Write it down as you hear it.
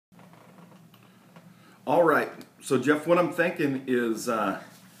All right. So Jeff, what I'm thinking is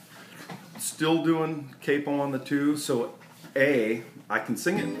still doing capo on the two. So I can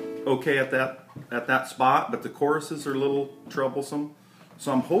sing it okay at that spot, but the choruses are a little troublesome.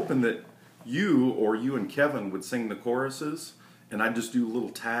 So I'm hoping that you and Kevin would sing the choruses, and I just do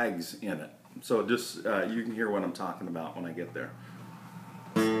little tags in it. So just you can hear what I'm talking about when I get there.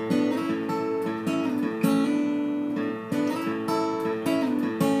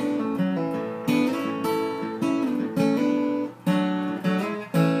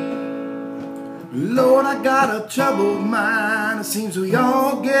 Lord, I got a troubled mind. It seems we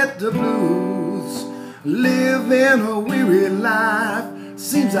all get the blues. Living a weary life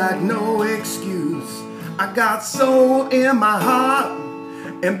seems like no excuse. I got soul in my heart,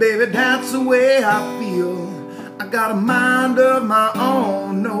 and baby, that's the way I feel. I got a mind of my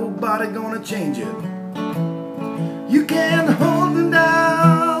own, nobody gonna change it. You can't hold me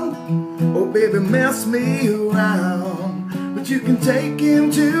down, oh baby, mess me around, but you can take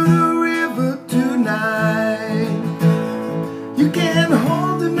him to the river tonight. You can't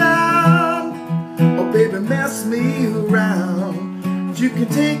hold him down, oh baby, mess me around, but you can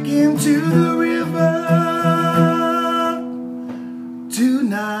take him to the river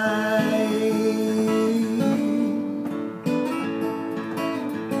tonight.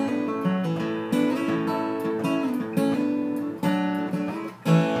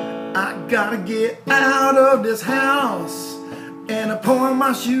 I gotta get out of this house and I point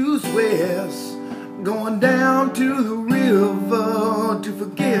my shoes west, going down to the river to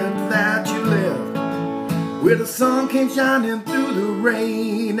forget that you left, where the sun came shining through the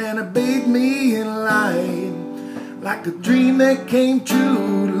rain and it bathed me in light, like a dream that came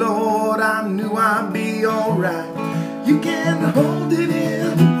true. Lord, I knew I'd be alright. You can't hold it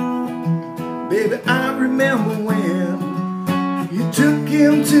in, baby, I remember when you took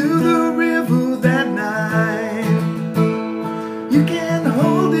him to the river that night. You can't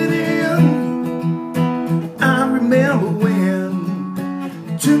hold it in, I remember when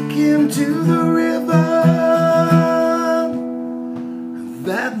you took him to the river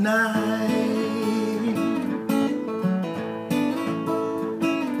that night.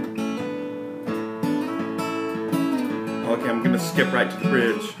 Okay, I'm gonna skip right to the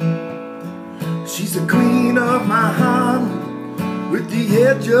bridge. She's the queen of my heart, with the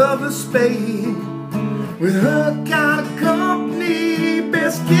edge of a spade. With her kind of company,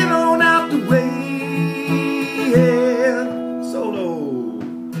 best get on out the way. Yeah. Solo.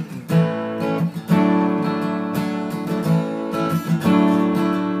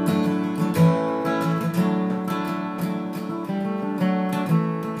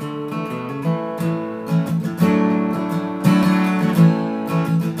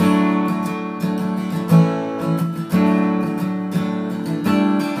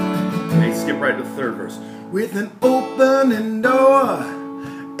 Right to the third verse. With an opening door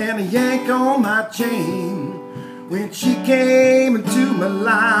and a yank on my chain, when she came into my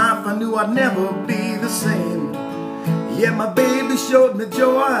life, I knew I'd never be the same. Yeah, my baby showed me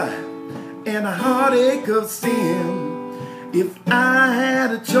joy and a heartache of sin. If I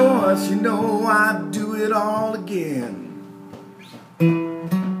had a choice, you know I'd do it all again.